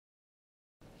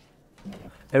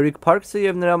Էրիկ Փարքսը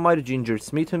և նրա մայր Ջինջեր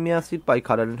Սմիթը միասին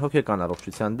պայքարել են հոգեկան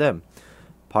առողջության դեմ։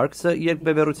 Փարքսը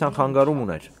երկբևեռության խանգարում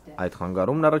ուներ։ Այդ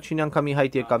խանգարումն առաջին անգամ ի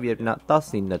հայտ եկավ, երբ նա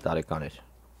 19 տարեկան էր։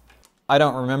 I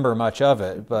don't remember much of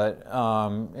it, but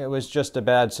it was just a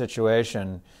bad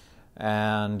situation,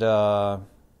 and I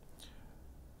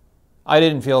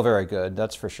didn't feel very good,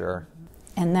 that's for sure.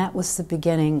 And that was the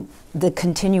beginning, the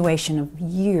continuation of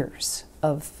years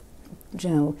of,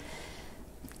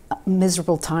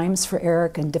 miserable times for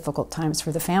Eric and difficult times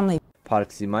for the family.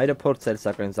 Փարքսի մայրը փորձել,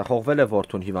 սակայն ձախողվել է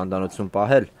որդուն հիվանդանոցում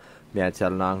պահել։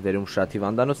 Միացյալ Նահանգներում շատ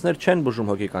հիվանդանոցներ չեն բուժում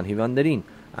հոգեկան հիվանդներին։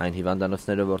 Այն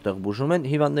հիվանդանոցները, որտեղ բուժում են,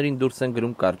 հիվանդներին դուրս են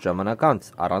գրում կարճ ժամանակ անց,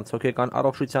 առանց հոգեկան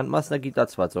առողջության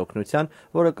մասնագիտացված օգնության,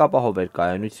 որը կապահովեր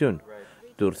կայունություն։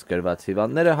 Դուրս գրված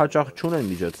հիվանդները հաճախ չունեն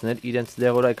միջոցներ իրենց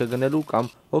դեղորայքը գնելու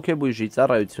կամ հոգեբույժի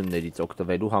ծառայություններից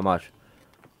օգտվելու համար։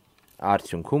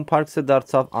 Արդյունքում Փարքսը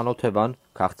դարձավ անօթևան,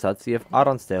 քաղցած և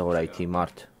առանց դեղորայքի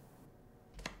մարդ։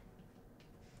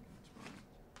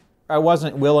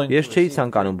 Ես չէի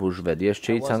ցանկանում բուժվել, ես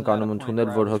չէի ցանկանում ընդունել,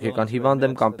 որ հոգեկան հիվանդ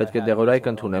եմ կամ պետք է դեղորայք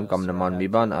ընդունեմ կամ նման մի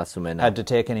բան, ասում է նա։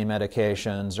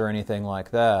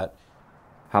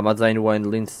 Համաձայնվային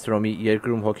Լինդստրոմի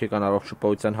երկրում հոգեկան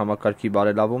առողջապահության համակարգի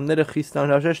բարելավումները խիստ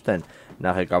անհրաժեշտ են,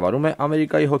 նա ղեկավարում է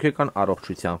Ամերիկայի հոգեկան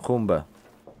առողջության խումբը։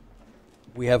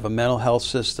 We have a mental health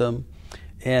system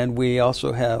and we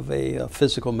also have a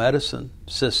physical medicine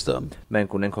system.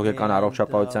 Մենք ունենք հոգեկան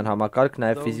առողջապահության համակարգ,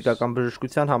 նաև ֆիզիկական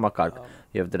բժշկության համակարգ,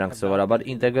 եւ դրանք սովորաբար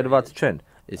ինտեգրված չեն։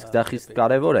 Իսկ դա խիստ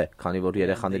կարևոր է, քանի որ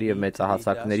երեխաների եւ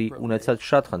մեծահասակների ունեցած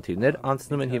շատ խնդիրներ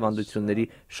անցնում են հիվանդությունների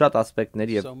շատ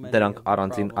ասպեկտներ եւ դրանք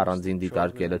առանձին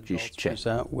դիտարկելը ճիշտ չէ։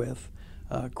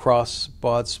 Cross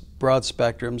broad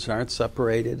spectrums aren't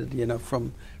separated,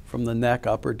 from the neck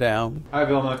up or down. Hi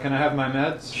Vilma, can I have my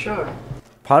meds? Sure.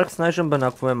 Փարքսն այժմ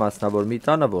բնակվում է մասնավոր մի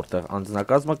տանը, որտեղ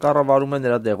անձնակազմը կառավարում է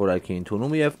նրա դեղորայքի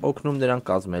ընդունումը եւ օգնում նրան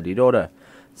կազմել իր օրը։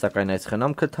 Սակայն այս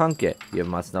խնամքը թանկ է եւ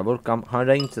մասնավոր կամ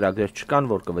հանրային ծրագրեր չկան,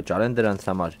 որ կվճարեն դրանց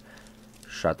համար։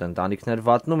 Շատ ընտանիքներ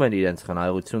վատնում են իրենց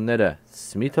խնայողությունները։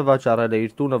 Սմիթը վաճառել է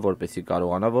իր տունը, որպեսզի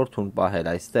կարողանա որդուն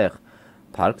պահել այստեղ։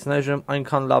 Փարքսն այժմ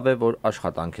այնքան լավ է, որ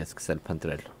աշխատանք է սկսել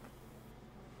փնտրել։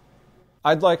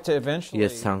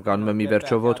 Ես ցանկանում եմ ի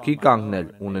վերջո ոտքի կանգնել,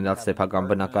 ունենալ սեփական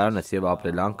բնակարանս եւ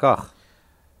ապրել անկախ։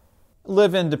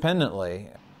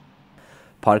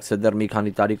 Փարքսը դեռ մի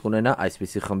քանի տարի կունենա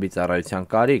այսպիսի խմբի ծառայության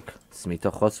կարիք։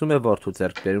 Սմիթը խոսում է որդու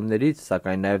ձեռքբերումներից,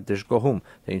 սակայն նաեւ դժգոհում,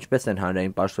 թե ինչպես են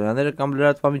հանրային պաշտոնյաները կամ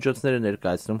լրատվամիջոցները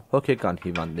ներկայացնում հոգեկան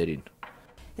հիվանդներին։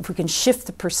 If we can shift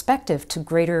the perspective to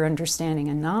greater understanding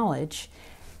and knowledge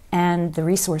and the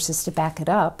resources to back it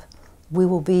up, we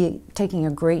will be taking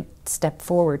a great step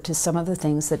forward to some of the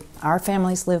things that our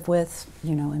families live with,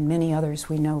 and many others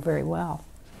we know very well.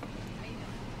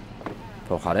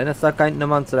 Փոխարենը սակայն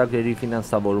նման ծրագրերի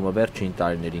ֆինանսավորումը վերջին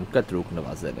տարիներին կտրուկ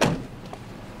նվազել է։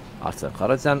 Արցախ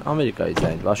Խարազյան, Ամերիկայի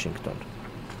ձայն, Վաշինգտոն։